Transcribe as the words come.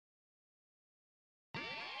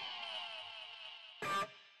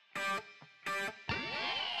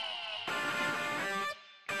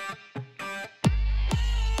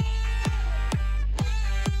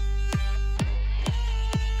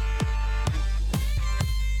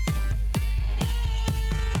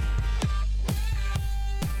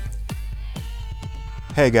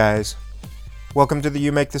Hey guys, welcome to the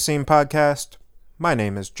You Make the Scene podcast. My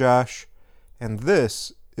name is Josh, and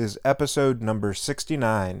this is episode number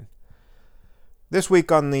 69. This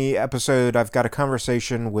week on the episode, I've got a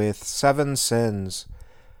conversation with 7evin7ins.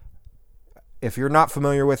 If you're not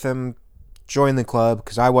familiar with him, join the club,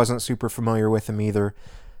 because I wasn't super familiar with him either,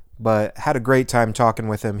 but had a great time talking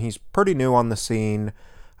with him. He's pretty new on the scene,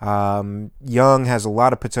 young, has a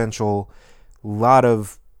lot of potential, a lot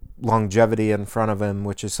of longevity in front of him,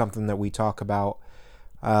 which is something that we talk about.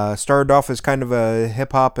 Started off as kind of a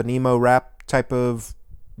hip-hop and emo rap type of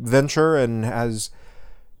venture and has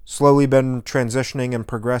slowly been transitioning and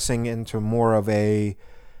progressing into more of a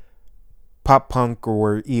pop punk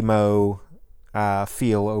or emo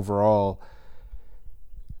feel overall.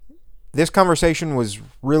 This conversation was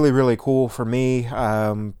really, really cool for me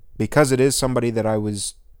because it is somebody that I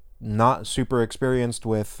was not super experienced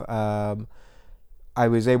with. I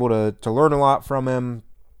was able to learn a lot from him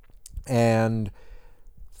and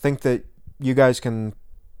think that you guys can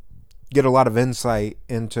get a lot of insight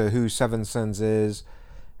into who 7evin7ins is.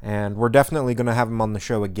 And we're definitely going to have him on the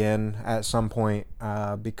show again at some point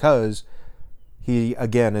because he,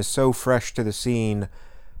 again, is so fresh to the scene.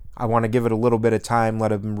 I want to give it a little bit of time,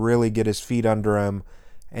 let him really get his feet under him,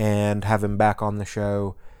 and have him back on the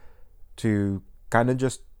show to kind of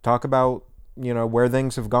just talk about where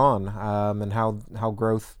things have gone and how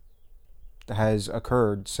growth has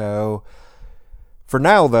occurred. So for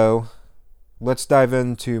now, though, let's dive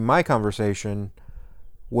into my conversation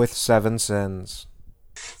with 7evin7ins.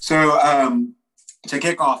 So to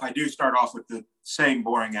kick off, I do start off with the same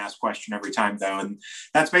boring ass question every time, though, and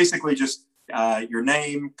that's basically just your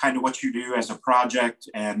name, kind of what you do as a project,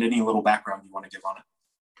 and any little background you want to give on it.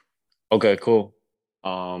 Okay, cool.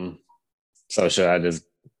 So should I just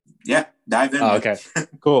dive in. Okay,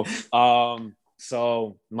 cool.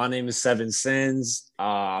 So my name is 7evin7ins.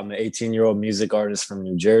 I'm an 18-year-old music artist from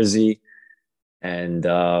New Jersey. And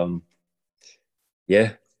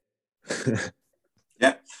yeah.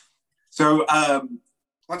 So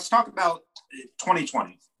let's talk about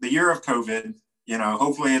 2020, the year of COVID.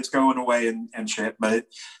 Hopefully it's going away and shit. But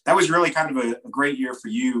that was really kind of a great year for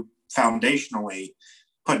you foundationally,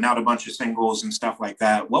 putting out a bunch of singles and stuff like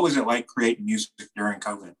that. What was it like creating music during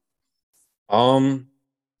COVID?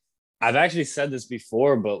 I've actually said this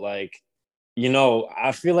before, but I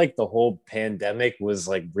feel like the whole pandemic was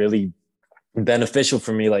like really beneficial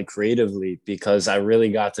for me, like creatively, because I really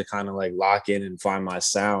got to kind of like lock in and find my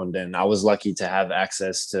sound. And I was lucky to have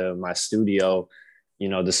access to my studio,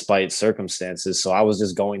 despite circumstances. So I was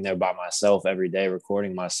just going there by myself every day,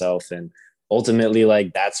 recording myself. And ultimately,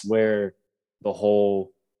 like, that's where the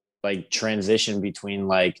whole like transition between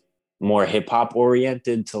like more hip hop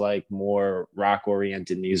oriented to like more rock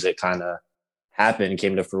oriented music kind of happened,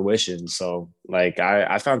 came to fruition. So like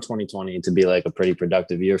I found 2020 to be like a pretty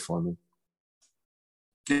productive year for me.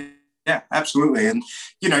 Yeah, absolutely. And,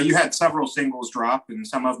 you had several singles drop and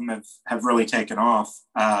some of them have really taken off.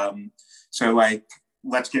 So like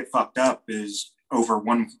Let's Get Fucked Up is over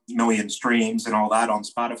 1 million streams and all that on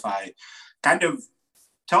Spotify. Kind of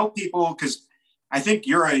tell people, because I think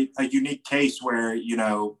you're a unique case where,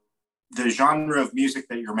 the genre of music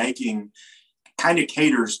that you're making kind of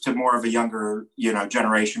caters to more of a younger,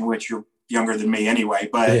 generation, which you're younger than me anyway.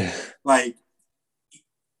 But like,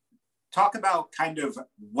 talk about kind of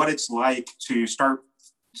what it's like to start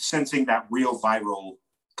sensing that real viral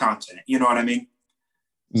content. You know what I mean?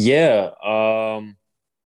 Yeah.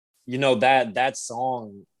 That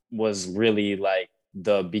song was really like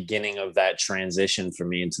the beginning of that transition for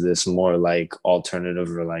me into this more like alternative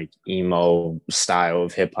or like emo style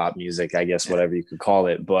of hip hop music, I guess, whatever you could call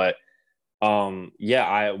it. But when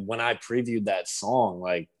I previewed that song,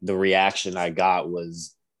 like the reaction I got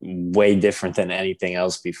was way different than anything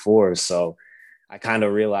else before. So I kind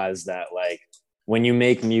of realized that like when you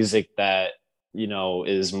make music that,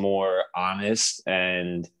 is more honest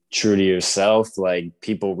and true to yourself, like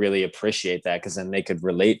people really appreciate that because then they could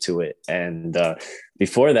relate to it. And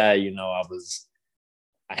before that,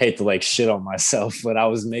 I hate to like shit on myself, but I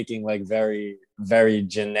was making like very, very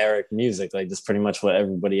generic music, like just pretty much what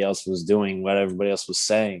everybody else was doing, what everybody else was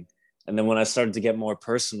saying. And then when I started to get more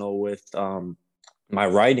personal with my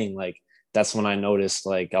writing, like that's when I noticed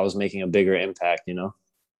like I was making a bigger impact.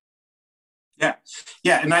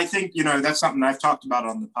 Yeah. And I think, that's something I've talked about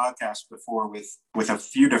on the podcast before with a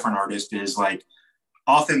few different artists, is like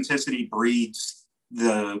authenticity breeds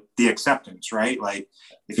the acceptance, right? Like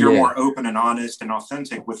if you're more open and honest and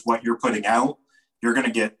authentic with what you're putting out, you're going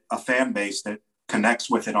to get a fan base that connects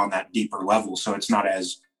with it on that deeper level. So it's not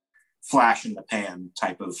as flash in the pan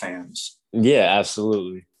type of fans. Yeah,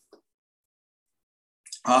 absolutely.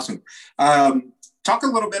 Awesome. Talk a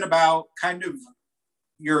little bit about kind of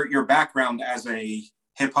your background as a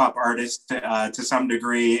hip hop artist to some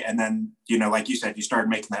degree, and then like you said, you started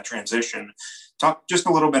making that transition. Talk just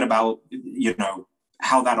a little bit about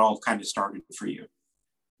how that all kind of started for you.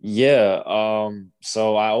 Yeah.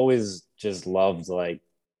 So I always just loved like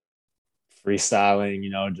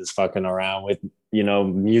freestyling, just fucking around with,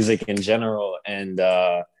 music in general. And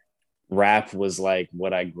rap was like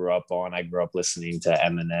what I grew up on. I grew up listening to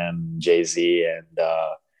Eminem, Jay-Z, and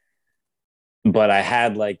but I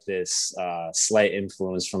had like this slight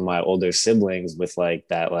influence from my older siblings with like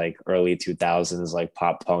that like early 2000s like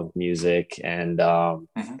pop punk music. And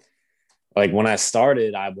like when I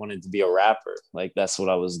started, I wanted to be a rapper. Like that's what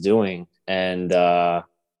I was doing. And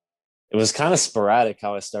it was kind of sporadic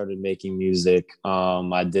how I started making music.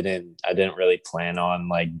 I didn't really plan on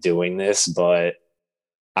like doing this, but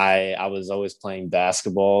I was always playing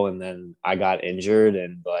basketball, and then I got injured,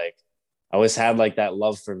 and like I always had like that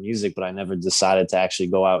love for music, but I never decided to actually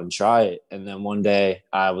go out and try it. And then one day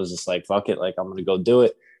I was just like, fuck it, like I'm gonna go do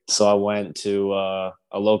it. So I went to a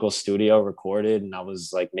local studio, recorded, and I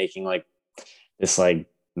was like making like this like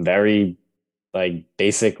very like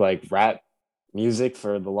basic like rap music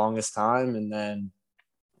for the longest time. And then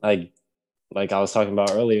like I was talking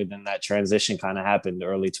about earlier, then that transition kind of happened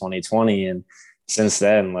early 2020. And since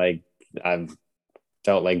then, like I've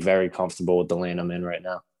felt like very comfortable with the lane I'm in right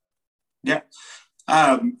now. Yeah.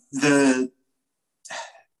 The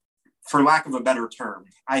For lack of a better term,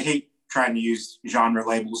 I hate trying to use genre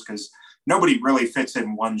labels because nobody really fits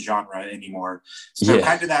in one genre anymore. So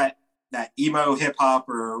kind of that emo hip hop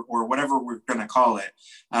or whatever we're going to call it.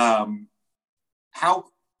 How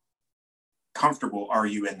comfortable are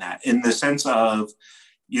you in that, in the sense of,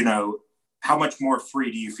 how much more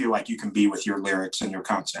free do you feel like you can be with your lyrics and your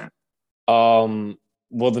content?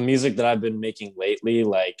 Well, the music that I've been making lately,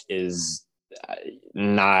 like, is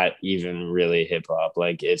not even really hip hop.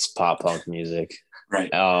 Like, it's pop punk music,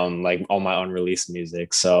 right? Like all my unreleased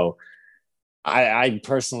music. So, I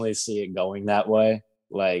personally see it going that way.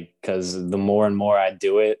 Like, because the more and more I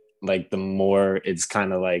do it, like the more it's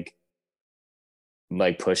kind of like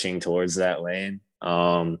pushing towards that lane.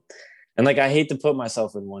 And like I hate to put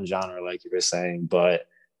myself in one genre, like you were saying, but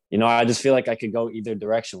I just feel like I could go either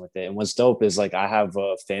direction with it. And what's dope is like I have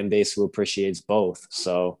a fan base who appreciates both.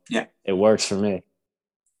 So yeah, it works for me.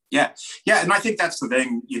 Yeah. Yeah. And I think that's the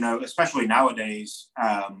thing, especially nowadays.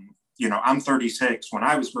 I'm 36. When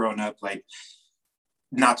I was growing up, like,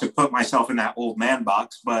 not to put myself in that old man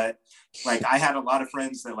box, but like I had a lot of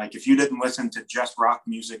friends that, like, if you didn't listen to just rock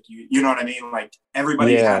music, you know what I mean? Like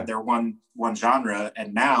everybody had their one genre.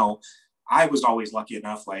 And now I was always lucky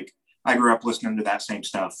enough, like I grew up listening to that same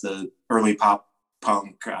stuff, the early pop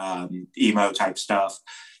punk, emo type stuff.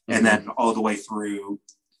 And then all the way through,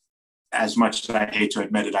 as much as I hate to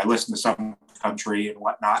admit it, I listen to some country and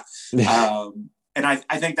whatnot. And I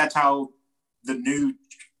think that's how the new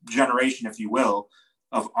generation, if you will,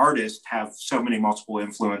 of artists have so many multiple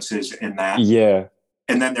influences in that. Yeah.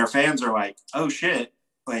 And then their fans are like, oh shit,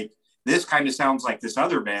 like this kind of sounds like this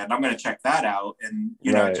other band. I'm going to check that out. And,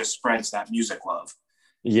 it just spreads that music love.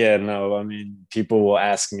 Yeah, no, I mean, people will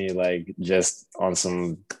ask me like just on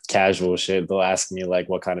some casual shit. They'll ask me like,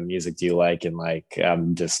 what kind of music do you like? And like,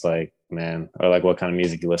 I'm just like, man, or like, what kind of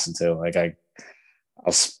music you listen to? Like,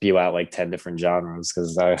 I'll spew out like 10 different genres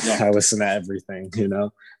because I listen to everything,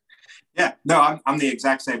 Yeah, no, I'm the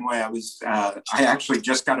exact same way. I actually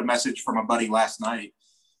just got a message from a buddy last night,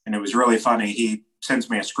 and it was really funny. He sends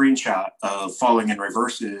me a screenshot of Falling in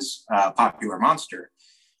Reverse's Popular Monster,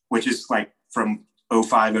 which is like from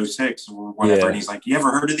 05, 06 or whatever. And he's like, you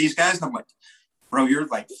ever heard of these guys? And I'm like, bro, you're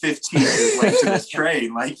like 15 years late to this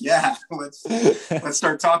train. Like, yeah, let's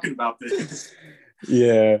start talking about this.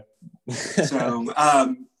 Yeah. So,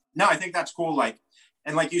 no, I think that's cool. Like,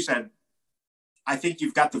 and like you said, I think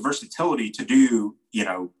you've got the versatility to do,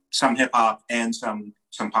 some hip hop and some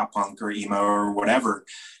pop punk or emo or whatever.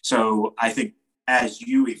 So I think as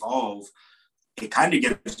you evolve, it kind of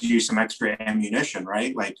gives you some extra ammunition,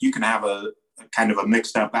 right? Like you can have a kind of a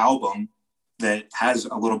mixed up album that has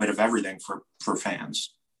a little bit of everything for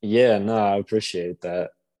fans. Yeah, no, I appreciate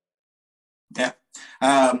that. Yeah.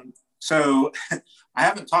 So I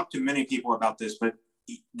haven't talked to many people about this, but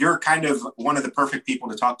you're kind of one of the perfect people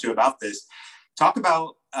to talk to about this. Talk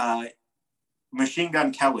about Machine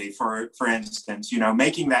Gun Kelly, for instance,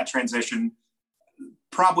 making that transition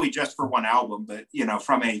probably just for one album, but,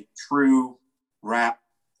 from a true rap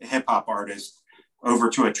hip hop artist over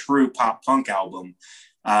to a true pop punk album.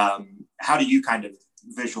 How do you kind of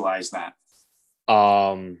visualize that?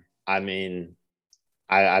 I mean,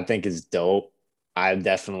 I think it's dope. I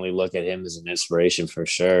definitely look at him as an inspiration for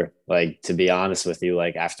sure. Like, to be honest with you,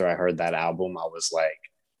 like after I heard that album, I was like,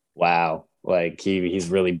 wow, like he's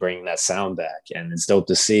really bringing that sound back, and it's dope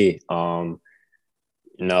to see.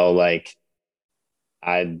 Like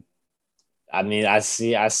I I mean, I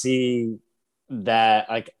see that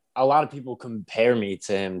like a lot of people compare me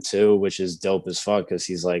to him too, which is dope as fuck because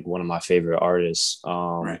he's like one of my favorite artists.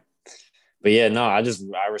 Right. But yeah, no,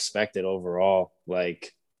 I respect it overall.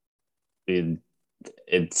 Like it,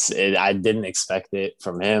 I didn't expect it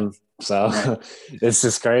from him, so Right. it's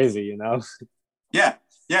just crazy, you know. Yeah.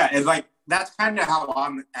 Yeah. And like, that's kind of how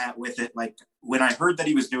I'm at with it. Like when I heard that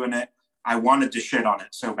he was doing it, I wanted to shit on it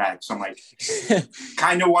so bad. So I'm like,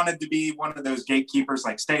 kind of wanted to be one of those gatekeepers,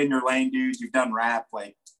 like stay in your lane, dude. You've done rap.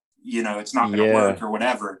 Like, it's not going to Yeah, work or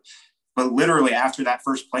whatever. But literally after that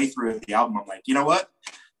first playthrough of the album, I'm like, you know what?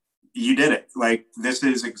 You did it. Like, this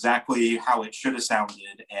is exactly how it should have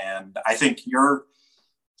sounded. And I think you're,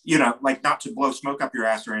 like, not to blow smoke up your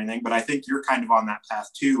ass or anything, but I think you're kind of on that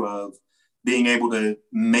path too of being able to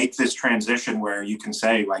make this transition where you can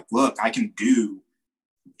say, like, look, I can do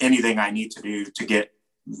anything I need to do to get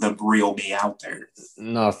the real me out there.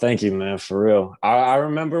 no, thank you, man, for real. I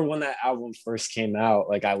remember when that album first came out,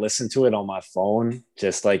 like I listened to it on my phone,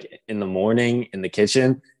 just like in the morning in the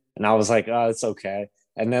kitchen, and I was like, oh, it's okay.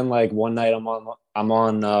 And then like one night I'm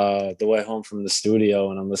on the way home from the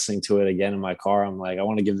studio and I'm listening to it again in my car. I'm like, I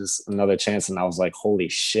want to give this another chance. And I was like, holy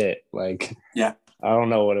shit. Like, Yeah. I don't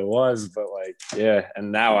know what it was, but like, yeah.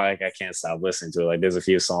 And now I can't stop listening to it. Like there's a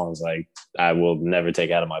few songs like I will never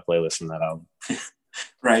take out of my playlist from that album.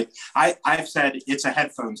 Right. I've said it's a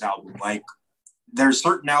headphones album. Like there's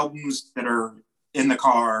certain albums that are in the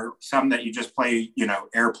car, some that you just play,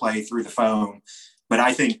 airplay through the phone. But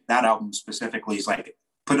I think that album specifically is like,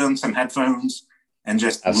 put on some headphones and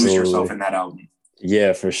just lose yourself in that album.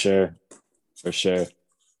 Yeah, for sure. For sure.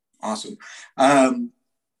 Awesome.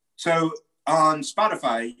 So on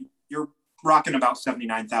Spotify, you're rocking about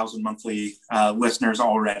 79,000 monthly listeners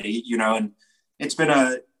already, and it's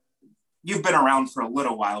been you've been around for a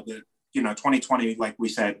little while, but 2020, like we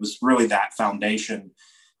said, was really that foundation.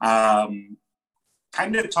 Kind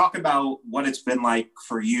of talk about what it's been like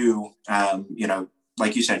for you.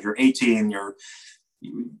 Like you said, you're 18, you're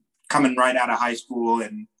coming right out of high school,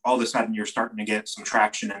 and all of a sudden you're starting to get some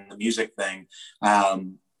traction in the music thing.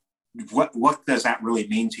 What does that really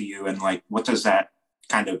mean to you, and like what does that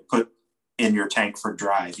kind of put in your tank for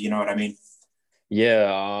drive? You know what I mean?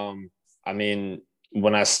 Yeah. I mean,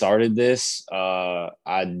 when I started this,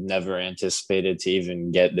 I never anticipated to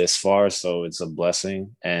even get this far, so it's a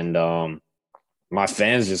blessing. And my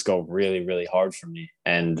fans just go really, really hard for me,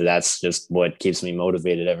 and that's just what keeps me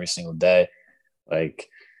motivated every single day. Like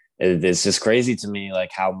it's just crazy to me,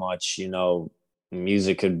 like how much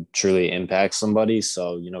music could truly impact somebody.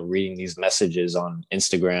 So reading these messages on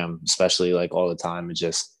Instagram, especially like all the time,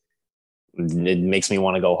 it makes me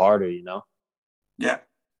want to go harder. Yeah.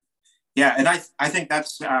 Yeah, and I think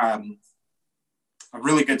that's a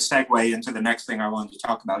really good segue into the next thing I wanted to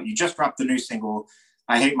talk about. You just dropped the new single,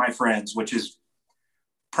 "I Hate My Friends," which is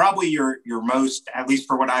probably your most, at least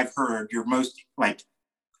for what I've heard, your most like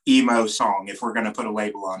emo song, if we're going to put a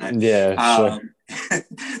label on it. Yeah, sure.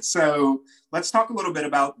 So let's talk a little bit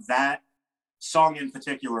about that song in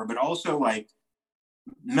particular, but also like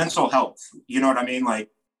mental health. You know what I mean? Like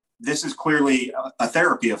this is clearly a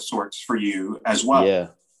therapy of sorts for you as well.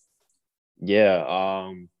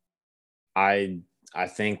 Yeah. I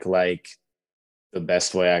think like the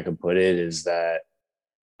best way I could put it is that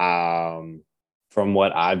from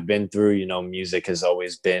what I've been through, music has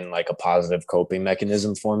always been like a positive coping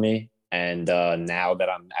mechanism for me. And now that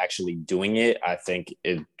I'm actually doing it, I think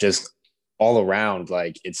it just all around,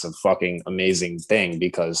 like it's a fucking amazing thing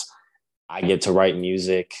because I get to write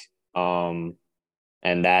music. And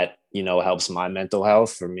that, helps my mental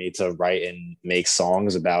health for me to write and make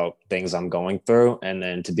songs about things I'm going through. And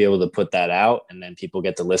then to be able to put that out and then people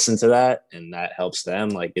get to listen to that and that helps them.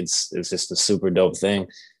 Like it's just a super dope thing.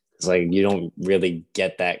 It's like you don't really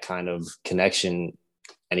get that kind of connection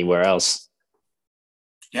anywhere else.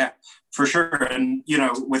 Yeah, for sure. And,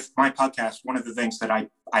 with my podcast, one of the things that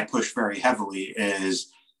I push very heavily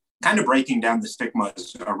is kind of breaking down the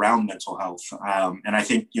stigmas around mental health. And I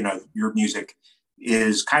think, your music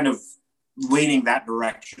is kind of leaning that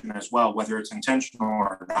direction as well, whether it's intentional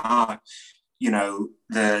or not.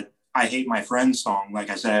 The "I Hate My Friends" song,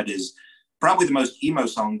 like I said, is probably the most emo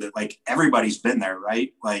song that like everybody's been there,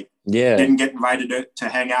 right? Like didn't get invited to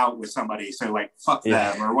hang out with somebody, so like fuck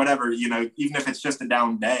them or whatever, even if it's just a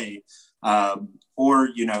down day. Or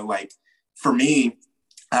like for me,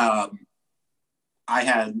 I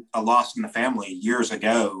had a loss in the family years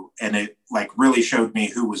ago, and it like really showed me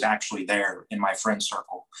who was actually there in my friend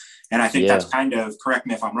circle. And I think that's Yeah, kind of, correct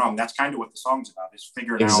me if I'm wrong, that's kind of what the song's about, is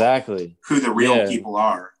figuring out exactly. who the real Yeah. people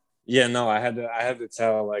are. Yeah, no, I had to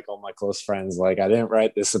tell like all my close friends, like I didn't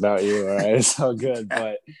write this about you, all right? It's all good.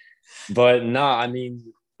 But no, I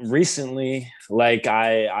mean, recently, like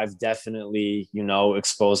I've definitely,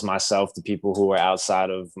 exposed myself to people who are outside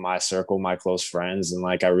of my circle, my close friends, and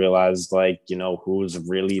like I realized like, who's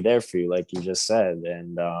really there for you, like you just said.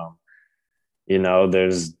 And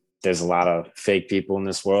there's a lot of fake people in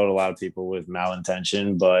this world, a lot of people with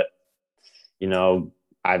malintention, but you know,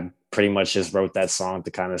 I pretty much just wrote that song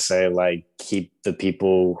to kind of say like keep the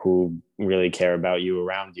people who really care about you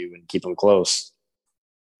around you and keep them close.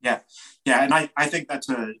 Yeah. Yeah. And I think that's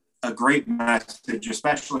a great message,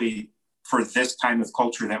 especially for this time of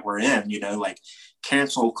culture that we're in. Like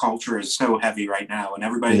cancel culture is so heavy right now, and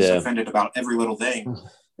everybody's Yeah. offended about every little thing.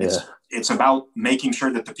 Yeah. It's about making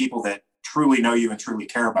sure that the people that truly know you and truly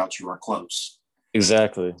care about you are close.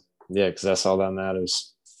 Exactly. Yeah, because that's all that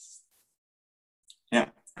matters. Yeah,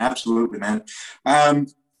 absolutely, man. Um,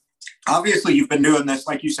 Obviously, you've been doing this,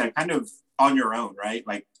 like you said, kind of on your own, right?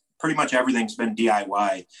 Like pretty much everything's been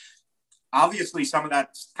DIY. Obviously, some of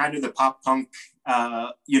that's kind of the pop punk,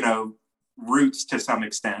 roots to some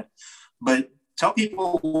extent. But tell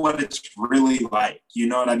people what it's really like. You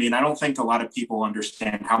know what I mean? I don't think a lot of people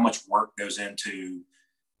understand how much work goes into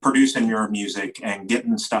producing your music and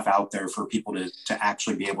getting stuff out there for people to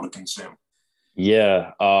actually be able to consume.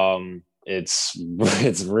 Yeah. It's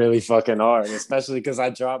it's really fucking hard, especially because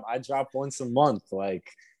I drop once a month, like,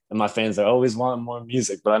 and my fans are always wanting more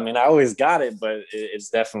music. But I mean, I always got it, but it's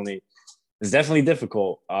definitely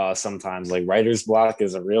difficult. Sometimes like writer's block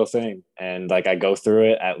is a real thing, and like I go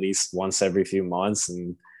through it at least once every few months,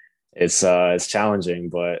 and it's challenging.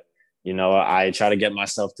 But I try to get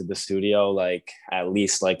myself to the studio like at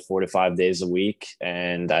least like 4 to 5 days a week,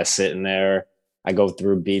 and I sit in there. I go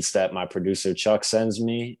through beats that my producer Chuck sends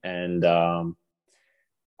me, and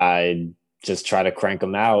I just try to crank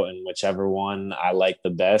them out, and whichever one I like the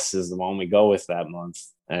best is the one we go with that month.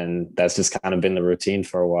 And that's just kind of been the routine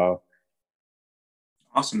for a while.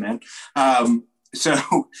 Awesome, man. So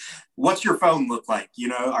what's your phone look like?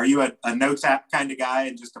 Are you a notes app kind of guy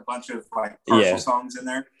and just a bunch of like partial Yeah. songs in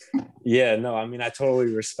there? Yeah, no, I mean, I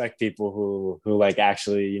totally respect people who like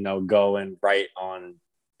actually, go and write on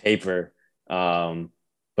paper. Um,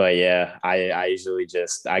 but yeah, I usually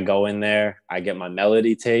just I go in there, I get my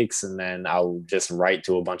melody takes, and then I'll just write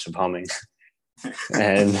to a bunch of humming.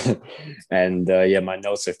 and yeah, my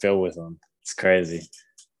notes are filled with them. It's crazy.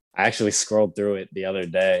 I actually scrolled through it the other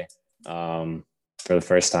day, for the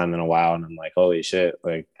first time in a while, and I'm like, holy shit!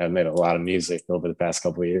 Like I've made a lot of music over the past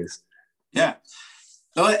couple of years. Yeah.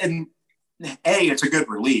 And it's a good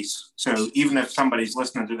release. So even if somebody's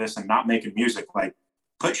listening to this and not making music, like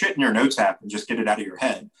put shit in your notes app and just get it out of your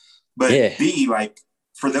head. But Yeah, B, like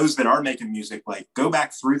for those that are making music, like go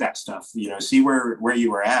back through that stuff, see where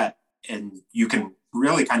you were at, and you can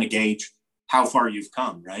really kind of gauge how far you've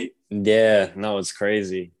come, right? yeah, no, it's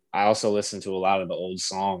crazy. I also listened to a lot of the old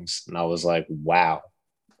songs, and I was like, wow,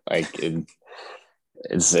 like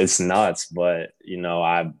it's nuts. But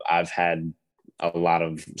I've had a lot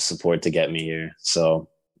of support to get me here. So,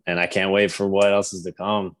 and I can't wait for what else is to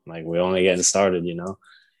come. Like we're only getting started.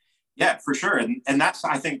 Yeah, for sure. And that's,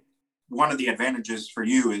 I think, one of the advantages for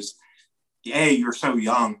you is A, you're so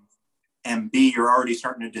young, and B, you're already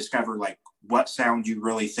starting to discover like what sound you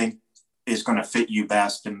really think is going to fit you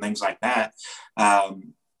best and things like that.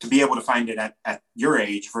 To be able to find it at your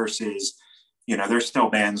age versus, there's still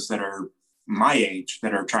bands that are my age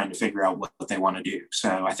that are trying to figure out what they want to do.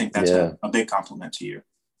 So I think that's Yeah. a big compliment to you.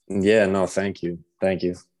 Yeah, no, thank you. Thank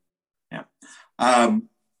you. Yeah. Um,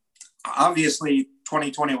 Obviously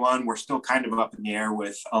 2021, we're still kind of up in the air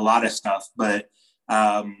with a lot of stuff, but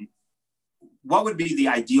what would be the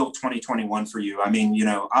ideal 2021 for you? I mean,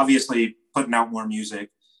 obviously putting out more music,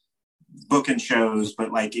 booking shows,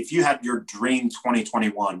 but like if you had your dream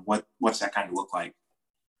 2021, what's that kind of look like?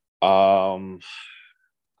 Um,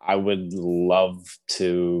 I would love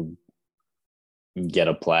to get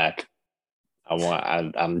a plaque.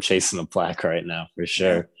 I'm chasing a plaque right now for Yeah.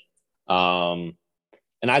 sure. Um,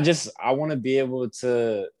 and I want to be able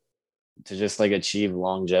to just like achieve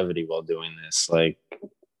longevity while doing this. Like,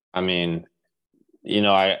 I mean,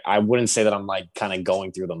 I wouldn't say that I'm like kind of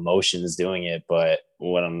going through the motions doing it, but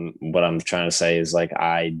what I'm trying to say is like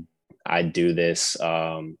I do this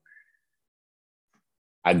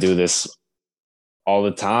I do this all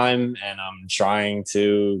the time, and I'm trying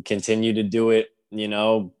to continue to do it,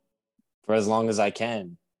 for as long as I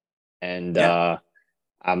can. And Yeah.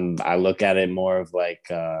 I look at it more of like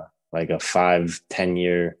a 5-10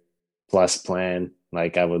 year plus plan.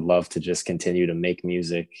 Like I would love to just continue to make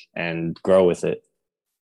music and grow with it.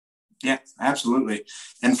 Yeah, absolutely.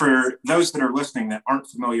 And for those that are listening that aren't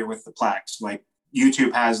familiar with the plaques, like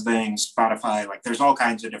YouTube has things, Spotify, like there's all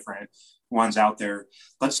kinds of different ones out there.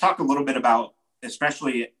 Let's talk a little bit about,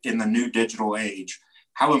 especially in the new digital age,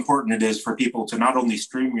 how important it is for people to not only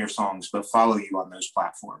stream your songs, but follow you on those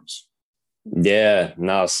platforms. Yeah,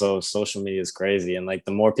 no, so social media is crazy. And like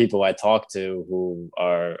the more people I talk to who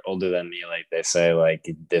are older than me, like they say like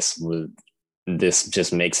this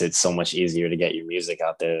just makes it so much easier to get your music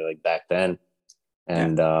out there like back then.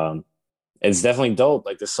 And it's definitely dope.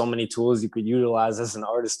 Like there's so many tools you could utilize as an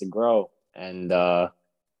artist to grow. And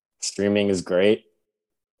streaming is great.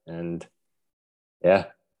 And yeah,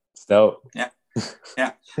 it's dope. Yeah.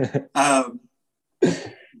 Yeah.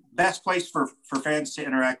 Best place for fans to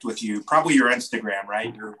interact with you, probably your Instagram,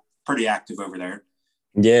 right? You're pretty active over there.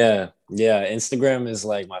 Yeah. Instagram is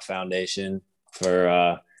like my foundation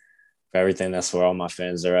for everything. That's where all my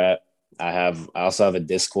fans are at. I also have a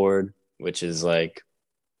Discord, which is like,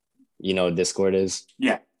 you know what Discord is?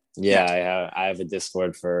 Yeah. I have a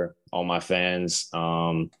Discord for all my fans.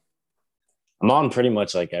 I'm on pretty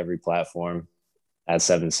much like every platform at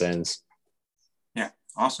 7evin7ins. Yeah,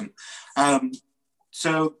 awesome.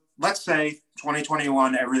 So let's say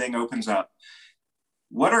 2021, everything opens up.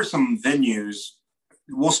 What are some venues?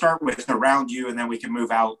 We'll start with around you and then we can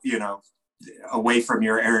move out, away from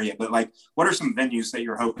your area. But like, what are some venues that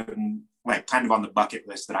you're hoping, like kind of on the bucket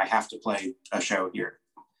list that I have to play a show here?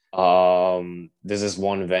 There's this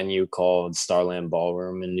one venue called Starland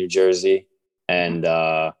Ballroom in New Jersey. And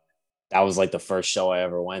that was like the first show I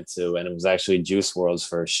ever went to. And it was actually Juice WRLD's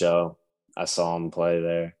first show. I saw him play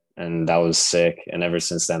there. And that was sick. And ever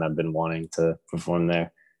since then, I've been wanting to perform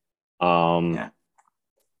there. And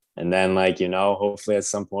then, like, hopefully at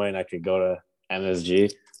some point I could go to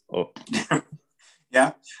MSG. Oh.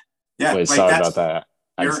 Yeah. Wait, like sorry about that.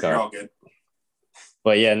 You're all good.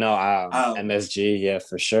 But yeah, no, MSG, yeah,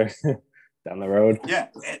 for sure. Down the road. Yeah.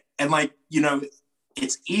 And like,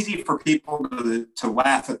 it's easy for people to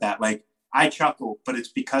laugh at that. Like, I chuckle, but it's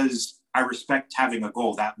because I respect having a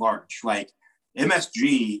goal that large. Like,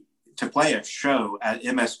 MSG, to play a show at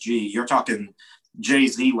MSG, you're talking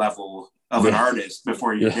Jay-Z level of an artist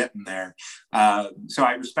before you're getting there. So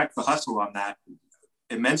I respect the hustle on that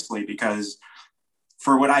immensely, because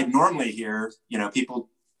for what I normally hear, people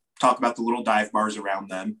talk about the little dive bars around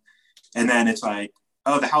them. And then it's like,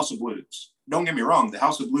 oh, the House of Blues. Don't get me wrong, the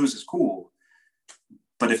House of Blues is cool.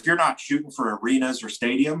 But if you're not shooting for arenas or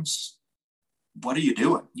stadiums, what are you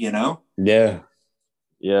doing, Yeah.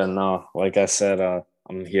 Yeah, no, like I said,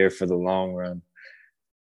 I'm here for the long run.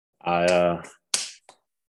 I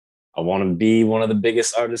want to be one of the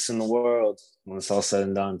biggest artists in the world when it's all said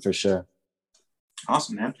and done, for sure.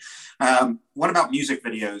 Awesome, man. What about music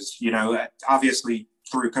videos? Obviously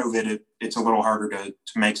through COVID, it's a little harder to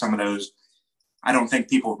make some of those. I don't think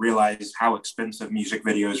people realize how expensive music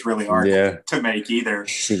videos really are to make either.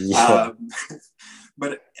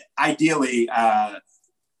 But ideally,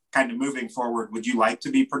 kind of moving forward, would you like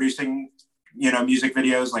to be producing, music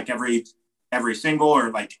videos like every single,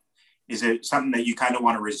 or like, is it something that you kind of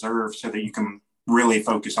want to reserve so that you can really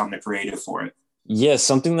focus on the creative for it? Yeah,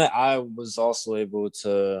 something that I was also able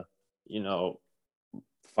to,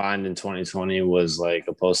 find in 2020 was like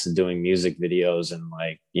opposed to doing music videos and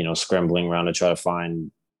like, scrambling around to try to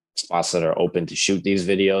find spots that are open to shoot these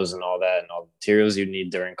videos and all that and all the materials you need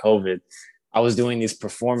during COVID. I was doing these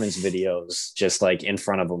performance videos just like in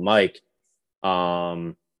front of a mic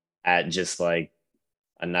at just like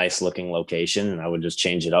a nice looking location. And I would just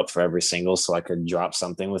change it up for every single so I could drop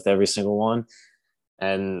something with every single one.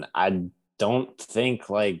 And I don't think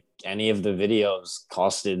like any of the videos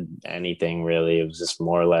costed anything really. It was just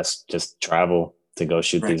more or less just travel to go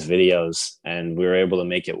shoot these videos. And we were able to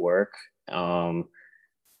make it work. I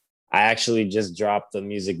actually just dropped the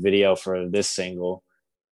music video for this single.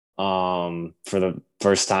 For the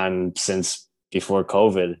first time since before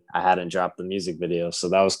COVID, I hadn't dropped the music video. So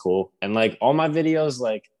that was cool. And like all my videos,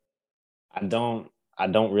 like I don't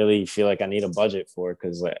really feel like I need a budget for it,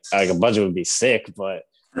 because like a budget would be sick, but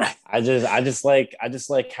I just like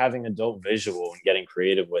having a dope visual and getting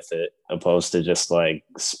creative with it, opposed to just like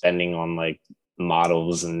spending on like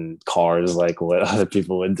models and cars like what other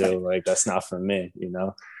people would do. Like that's not for me,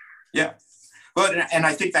 Yeah. Well, and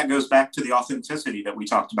I think that goes back to the authenticity that we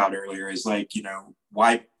talked about earlier, is like,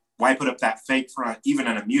 why put up that fake front, even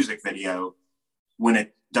in a music video, when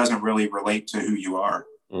it doesn't really relate to who you are?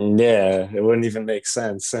 Yeah, it wouldn't even make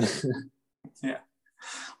sense. Yeah.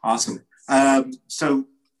 Awesome. So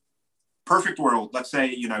perfect world, let's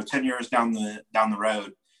say, 10 years down the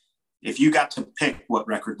road, if you got to pick what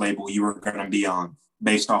record label you were going to be on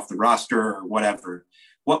based off the roster or whatever,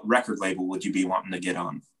 what record label would you be wanting to get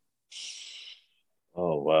on?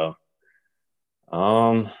 Oh,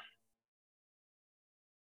 wow.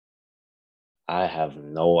 I have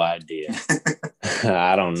no idea.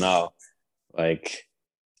 I don't know. Like,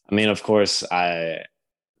 I mean, of course,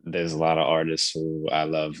 there's a lot of artists who I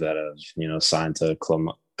love that have, signed to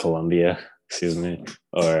Columbia, excuse me,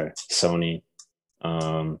 or Sony.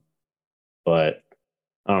 But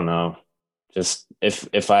I don't know. Just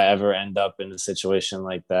if I ever end up in a situation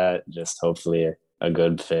like that, just hopefully a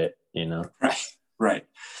good fit, Right, right.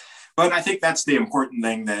 But I think that's the important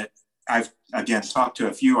thing that I've again talked to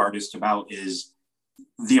a few artists about is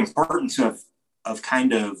the importance of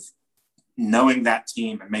kind of knowing that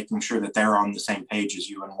team and making sure that they're on the same page as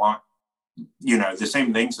you and want, the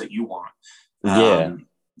same things that you want. Yeah.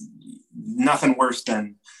 Nothing worse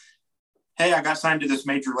than, hey, I got signed to this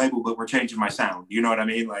major label, but we're changing my sound. You know what I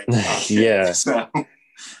mean? Like, oh, yeah. So,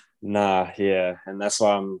 yeah. And that's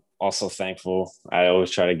why I'm also thankful. I always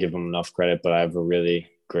try to give them enough credit, but I have a really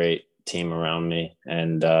great team around me.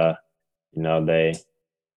 And,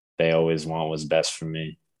 they always want what's best for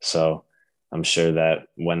me. So I'm sure that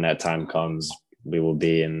when that time comes, we will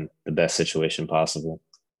be in the best situation possible.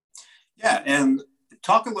 Yeah. And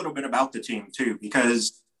talk a little bit about the team too,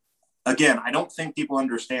 because again, I don't think people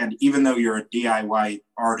understand, even though you're a DIY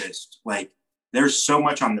artist, like there's so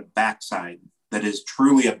much on the backside that is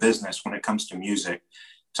truly a business when it comes to music.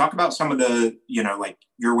 Talk about some of the, like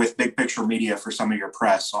you're with Big Picture Media for some of your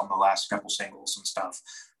press on the last couple singles and stuff.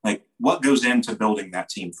 Like what goes into building that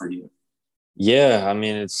team for you? Yeah, I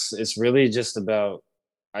mean, it's really just about,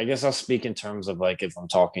 I guess I'll speak in terms of like if I'm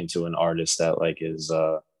talking to an artist that like is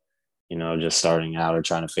just starting out or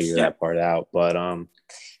trying to figure that part out. But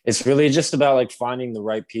it's really just about like finding the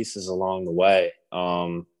right pieces along the way.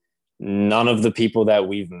 None of the people that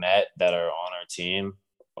we've met that are on our team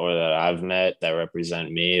or that I've met that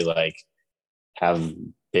represent me like have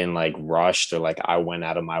been like rushed or like I went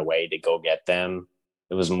out of my way to go get them.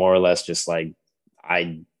 It was more or less just like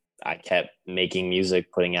I kept making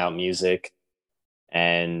music, putting out music,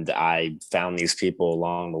 and I found these people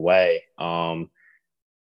along the way.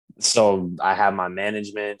 So I have my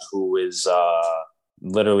management, who is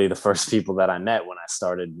literally the first people that I met when I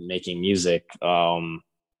started making music.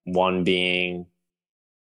 One being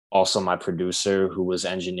also my producer, who was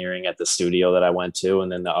engineering at the studio that I went to,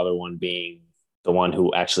 and then the other one being the one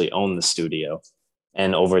who actually owned the studio.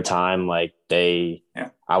 And over time, like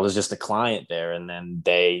I was just a client there, and then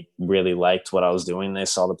they really liked what I was doing. They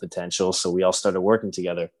saw the potential, so we all started working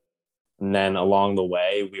together. And then along the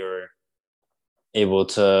way, we were able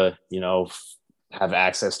to, have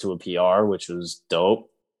access to a PR, which was dope.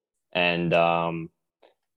 And I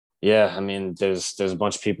mean, there's a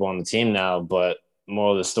bunch of people on the team now, but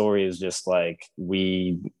moral of the story is just like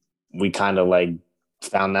we kind of like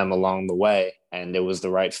found them along the way, and it was the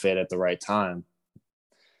right fit at the right time.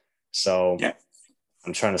 So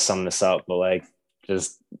I'm trying to sum this up, but like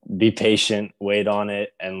just be patient, wait on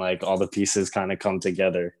it, and like all the pieces kind of come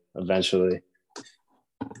together eventually.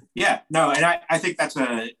 Yeah, no, and I think that's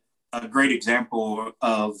a great example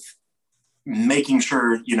of making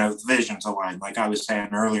sure, visions align, like I was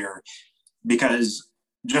saying earlier, because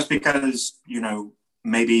just because,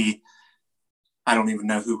 maybe I don't even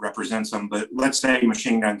know who represents them, but let's say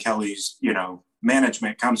Machine Gun Kelly's,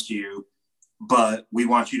 management comes to you, but we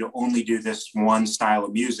want you to only do this one style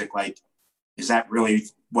of music. Like, is that really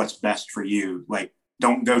what's best for you? Like,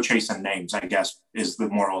 don't go chasing names, I guess, is the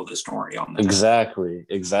moral of the story on that.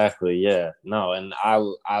 Exactly. Yeah. No, and I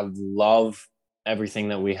love everything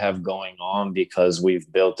that we have going on because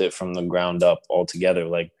we've built it from the ground up all together.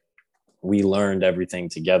 Like we learned everything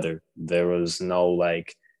together. There was no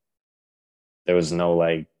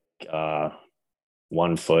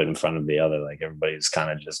one foot in front of the other. Like everybody's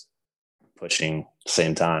kind of just pushing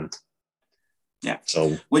same time. Yeah.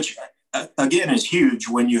 So which again is huge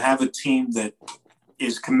when you have a team that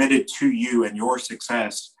is committed to you and your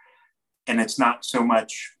success, and it's not so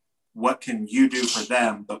much what can you do for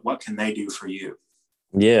them, but what can they do for you.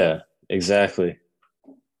 Yeah, exactly.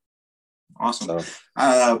 Awesome.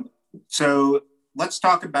 So let's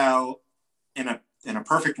talk about in a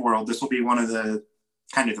perfect world, this will be one of the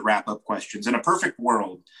kind of the wrap up questions. In a perfect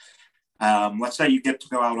world, let's say you get to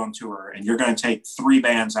go out on tour and you're going to take 3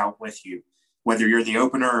 bands out with you, whether you're the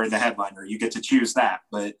opener or the headliner, you get to choose that.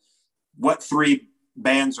 But what 3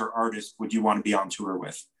 bands or artists would you want to be on tour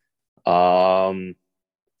with?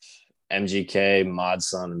 MGK, Mod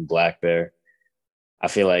Sun, and Black Bear. I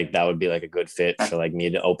feel like that would be like a good fit for like me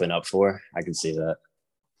to open up for. I can see that.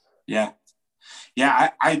 Yeah.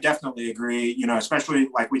 Yeah, I definitely agree. Especially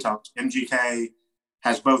like we talked, MGK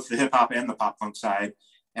has both the hip hop and the pop punk side,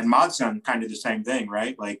 and Modson kind of the same thing,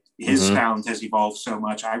 right? Like his Mm-hmm. sound has evolved so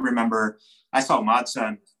much. I remember I saw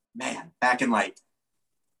Modson, man, back in like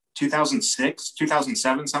 2006,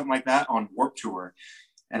 2007, something like that on Warped Tour,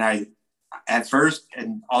 and at first,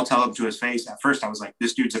 and I'll tell him to his face, at first I was like,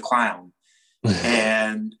 this dude's a clown,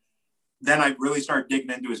 and then I really started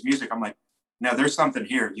digging into his music. I'm like, no, there's something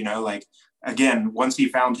here, like again, once he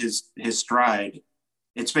found his stride,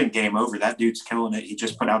 it's been game over. That dude's killing it. He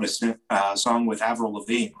just put out a song with Avril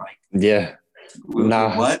Lavigne. Like, Yeah.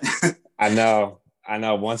 Nah, what? I know. I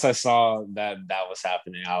know. Once I saw that was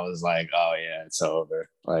happening, I was like, oh yeah, it's over.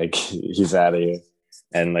 Like he's out of here.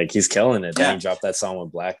 And like he's killing it. Then he dropped that song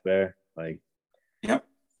with Black Bear. Like, yep.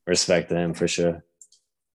 Respect to him for sure.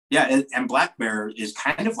 Yeah, and Black Bear is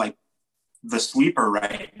kind of like the sleeper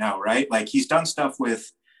right now, right? Like he's done stuff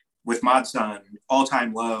with Modson, All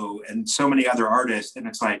Time Low, and so many other artists. And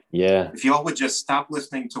it's like, yeah, if y'all would just stop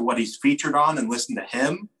listening to what he's featured on and listen to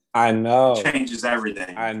him, I know, it changes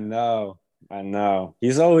everything. I know.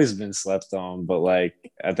 He's always been slept on, but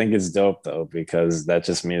like I think it's dope though because that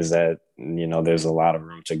just means that there's a lot of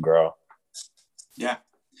room to grow. Yeah,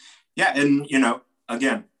 and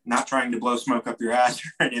again, not trying to blow smoke up your ass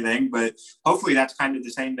or anything, but hopefully that's kind of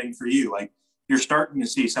the same thing for you. Like you're starting to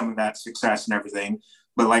see some of that success and everything,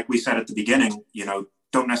 but like we said at the beginning,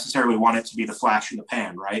 don't necessarily want it to be the flash in the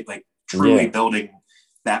pan, right? Like truly building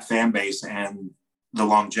that fan base and the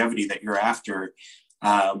longevity that you're after.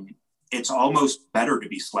 It's almost better to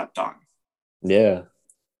be slept on. Yeah.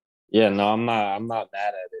 No, I'm not mad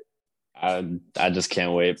at it. I just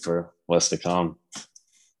can't wait for what's to come.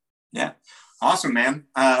 Yeah. Awesome, man.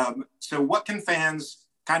 So what can fans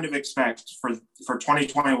kind of expect for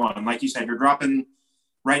 2021? Like you said, you're dropping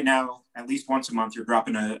right now, at least once a month, you're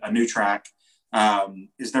dropping a new track.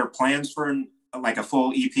 Is there plans for like a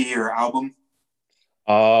full EP or album?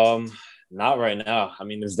 Not right now. I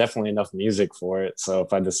mean, there's definitely enough music for it. So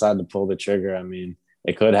if I decide to pull the trigger, I mean,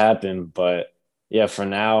 it could happen. But yeah, for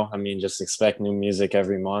now, I mean, just expect new music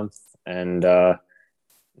every month. And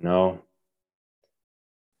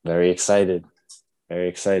very excited. Very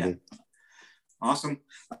excited. Yeah. Awesome.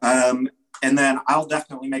 And then I'll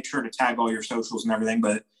definitely make sure to tag all your socials and everything,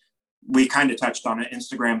 but we kind of touched on it.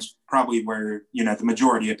 Instagram's probably where, the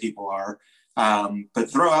majority of people are. But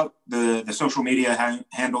throw out the social media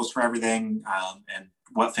handles for everything and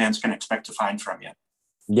what fans can expect to find from you.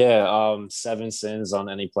 Yeah, 7sins on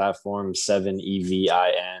any platform,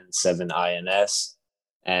 7evin7ins.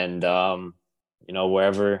 And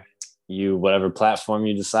whatever platform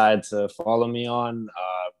you decide to follow me on,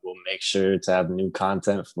 we'll make sure to have new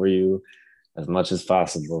content for you as much as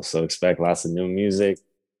possible. So expect lots of new music,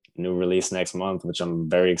 new release next month, which I'm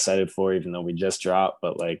very excited for, even though we just dropped,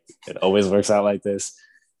 but like it always works out like this.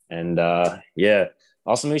 And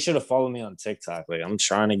also make sure to follow me on TikTok. Like I'm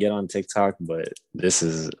trying to get on TikTok, but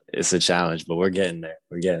it's a challenge, but we're getting there.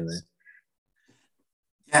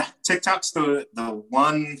 Yeah, TikTok's the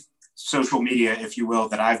one social media, if you will,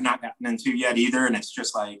 that I've not gotten into yet either. And it's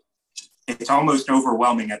just like, it's almost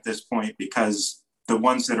overwhelming at this point because the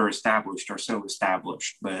ones that are established are so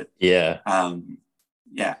established. But it's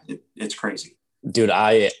crazy. Dude,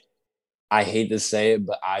 I hate to say it,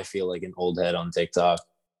 but I feel like an old head on TikTok.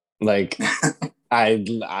 Like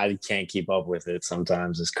I can't keep up with it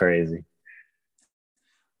sometimes. It's crazy.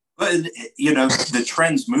 But the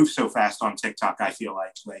trends move so fast on TikTok, I feel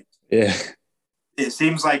like yeah. It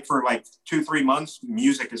seems like for like 2-3 months,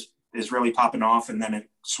 music is really popping off, and then it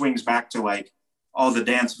swings back to like all the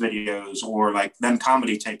dance videos, or like then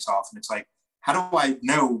comedy takes off, and it's like, how do I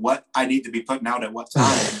know what I need to be putting out at what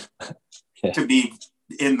time to be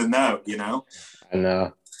in the know? I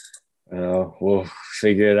know. We'll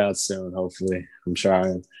figure it out soon. Hopefully, I'm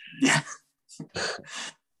trying. Yeah.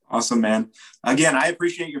 Awesome, man. Again, I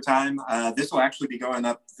appreciate your time. This will actually be going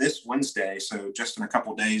up this Wednesday, so just in a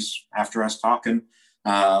couple days after us talking.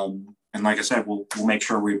 And like I said, we'll make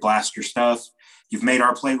sure we blast your stuff. You've made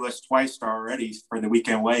our playlist twice already for the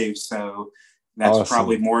Weekend Waves, so that's awesome.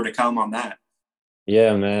 Probably more to come on that.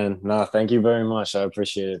 Yeah, man. No, thank you very much. I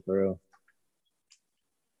appreciate it, for real.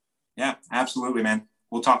 Yeah, absolutely, man.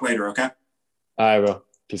 We'll talk later, okay? All right, bro.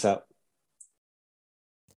 Peace out.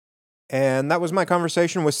 And that was my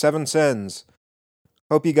conversation with 7sins.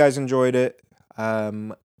 Hope you guys enjoyed it. I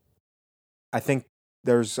think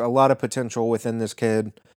there's a lot of potential within this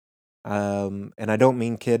kid. And I don't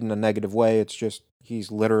mean kid in a negative way. It's just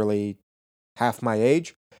he's literally half my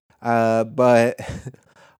age. But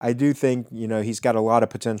I do think, he's got a lot of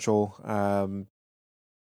potential.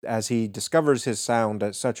 As he discovers his sound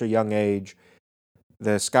at such a young age,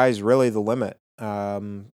 the sky's really the limit.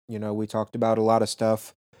 We talked about a lot of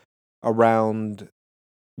stuff around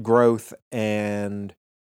growth and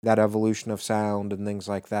that evolution of sound and things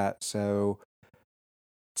like that. So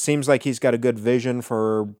seems like he's got a good vision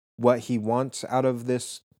for what he wants out of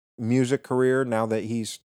this music career now that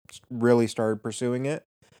he's really started pursuing it.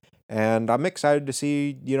 And I'm excited to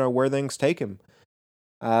see, where things take him.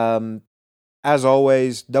 As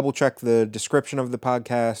always, double check the description of the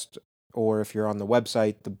podcast, or if you're on the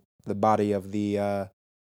website, the body of the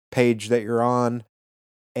page that you're on.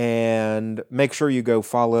 And make sure you go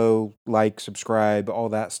follow, like, subscribe, all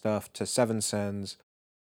that stuff to 7sins.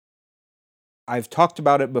 I've talked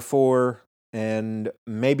about it before, and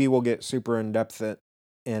maybe we'll get super in depth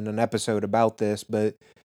in an episode about this, but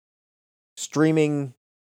streaming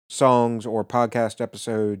songs or podcast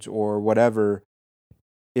episodes or whatever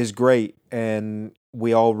is great, and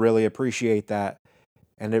we all really appreciate that,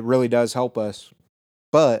 and it really does help us.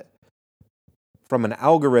 But from an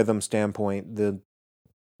algorithm standpoint, the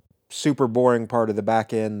super boring part of the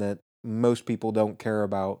back end that most people don't care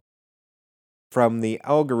about, from the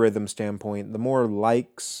algorithm standpoint, the more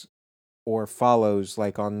likes or follows,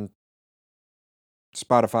 like on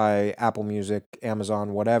Spotify, Apple Music,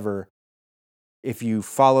 Amazon, whatever, if you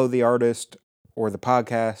follow the artist or the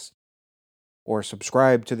podcast or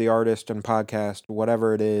subscribe to the artist and podcast,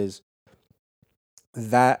 whatever it is,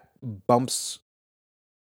 that bumps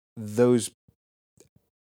those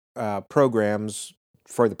programs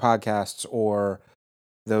for the podcasts or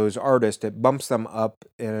those artists, it bumps them up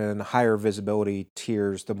in higher visibility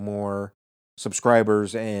tiers the more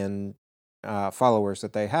subscribers and followers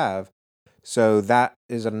that they have. So that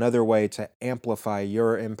is another way to amplify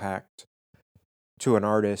your impact to an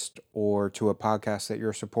artist or to a podcast that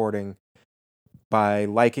you're supporting. By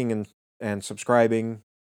liking and subscribing,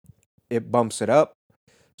 it bumps it up,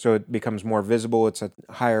 so it becomes more visible. It's a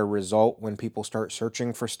higher result when people start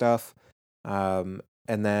searching for stuff.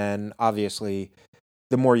 And then, obviously,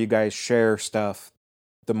 the more you guys share stuff,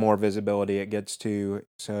 the more visibility it gets to.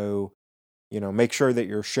 So, make sure that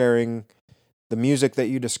you're sharing the music that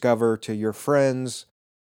you discover to your friends.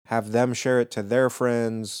 Have them share it to their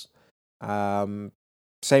friends. Same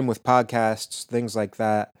with podcasts, things like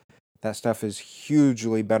that. That stuff is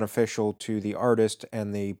hugely beneficial to the artist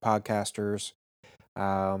and the podcasters.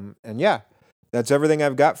 And yeah, that's everything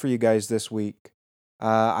I've got for you guys this week.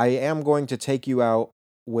 I am going to take you out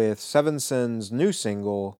with 7sins' new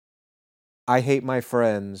single, I Hate My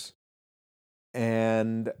Friends.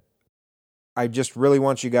 And I just really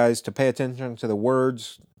want you guys to pay attention to the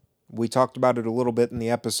words. We talked about it a little bit in the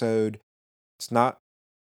episode. It's not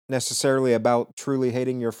necessarily about truly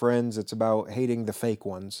hating your friends. It's about hating the fake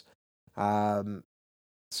ones.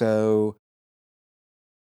 So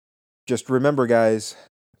just remember, guys,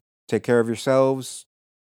 take care of yourselves,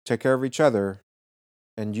 take care of each other,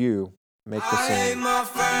 and you make the same. I hate my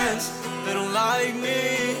friends, they don't like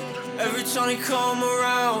me. Every time they come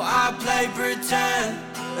around, I play pretend.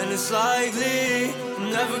 And it's likely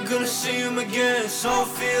I'm never gonna see them again. So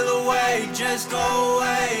feel away, just go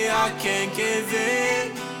away. I can't give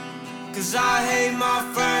in, cause I hate my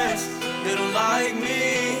friends, they don't like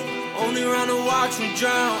me. Only around to watch me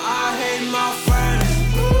drown. I hate my friends.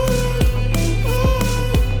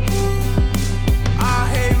 I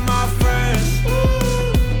hate my friends.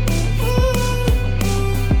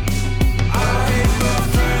 I hate my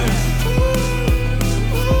friends.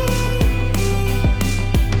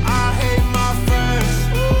 I hate my friends.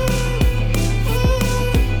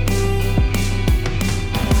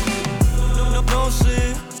 No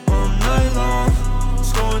sleep all night long.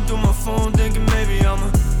 Scrolling through my phone thinking maybe I'ma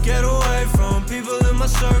get away from people in my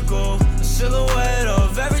circle. The silhouette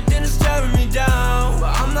of everything is tearing me down.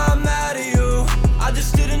 But I'm not mad at you, I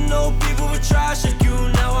just didn't know people were trash like you.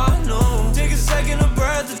 Now I know. Take a second, a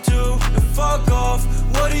breath or two, and fuck off.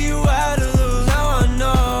 What do you have to lose? Now I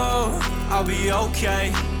know I'll be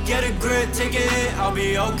okay. Get a grip, take a hit, I'll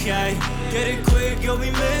be okay. Get it quick, you'll be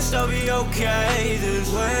missed, I'll be okay. This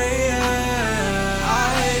way, yeah. I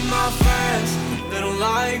hate my friends, they don't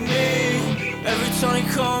like me. Every time they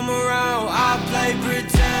come around, I play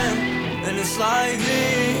pretend. And it's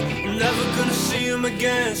likely I'm never gonna see them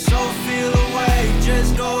again. So feel away,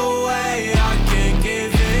 just go away. I can't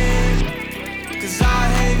give in, cause I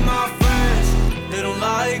hate my friends, they don't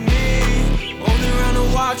like me. Only around to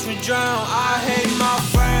watch me drown. I hate my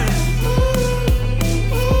friends.